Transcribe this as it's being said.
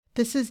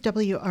This is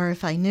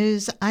WRFI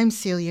News. I'm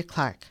Celia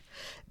Clark.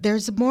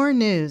 There's more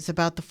news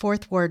about the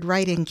Fourth Ward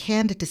write-in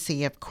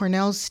candidacy of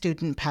Cornell's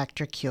student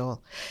Patrick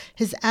Huell.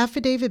 His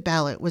affidavit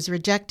ballot was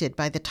rejected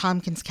by the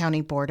Tompkins County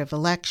Board of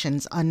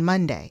Elections on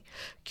Monday.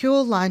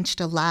 Huell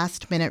launched a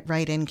last-minute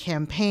write-in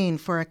campaign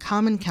for a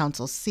Common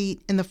Council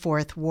seat in the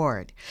Fourth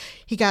Ward.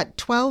 He got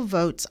 12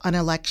 votes on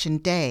Election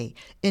Day,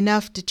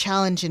 enough to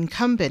challenge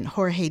incumbent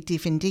Jorge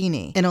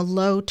DeFendini in a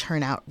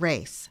low-turnout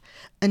race.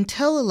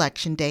 Until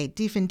Election Day,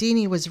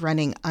 DeFendini was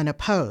running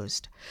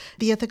unopposed.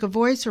 The Ithaca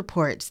Voice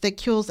reports that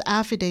Huell's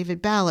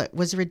affidavit ballot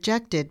was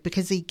rejected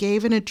because he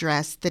gave an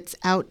address that's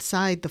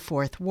outside the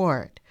Fourth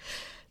Ward.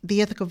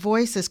 The Ithaca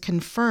Voice has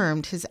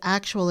confirmed his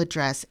actual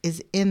address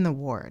is in the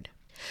ward.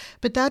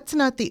 But that's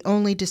not the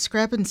only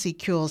discrepancy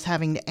Huell's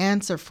having to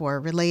answer for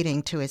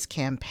relating to his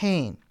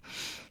campaign.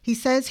 He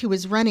says he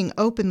was running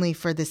openly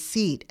for the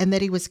seat and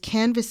that he was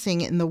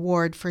canvassing in the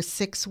ward for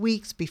 6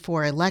 weeks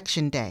before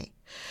Election Day.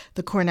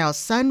 The Cornell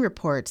Sun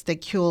reports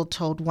that Huell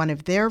told one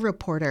of their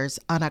reporters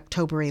on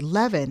October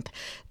 11th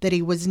that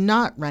he was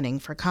not running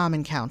for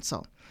Common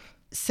Council.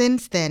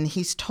 Since then,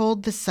 he's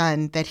told the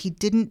Sun that he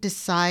didn't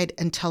decide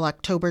until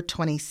October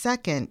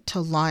 22nd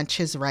to launch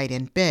his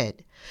write-in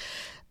bid.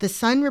 The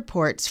Sun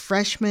reports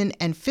freshman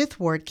and Fifth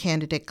Ward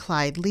candidate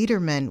Clyde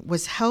Lederman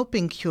was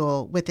helping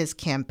Huell with his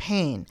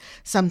campaign,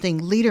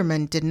 something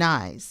Lederman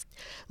denies.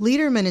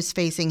 Lederman is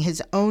facing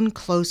his own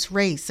close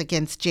race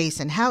against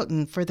Jason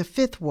Houghton for the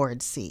Fifth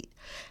Ward seat.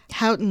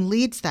 Houghton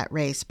leads that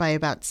race by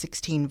about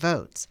 16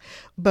 votes.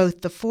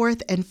 Both the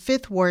Fourth and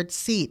Fifth Ward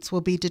seats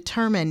will be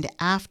determined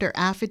after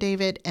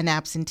affidavit and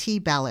absentee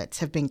ballots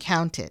have been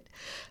counted.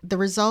 The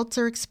results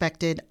are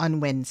expected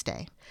on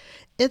Wednesday.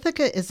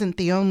 Ithaca isn't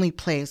the only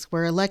place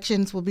where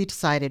elections will be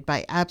decided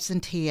by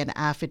absentee and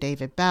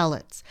affidavit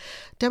ballots.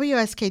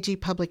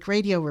 WSKG Public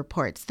Radio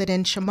reports that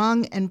in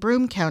Chemung and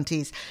Broome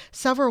counties,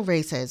 several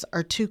races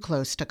are too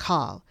close to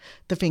call.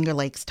 The Finger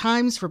Lakes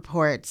Times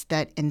reports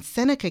that in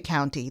Seneca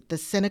County, the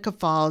Seneca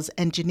Falls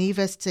and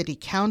Geneva City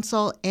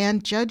Council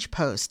and judge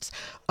posts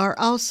are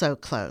also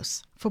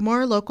close. For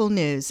more local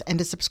news and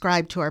to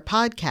subscribe to our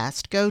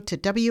podcast, go to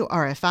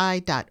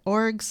wrfi.org/news.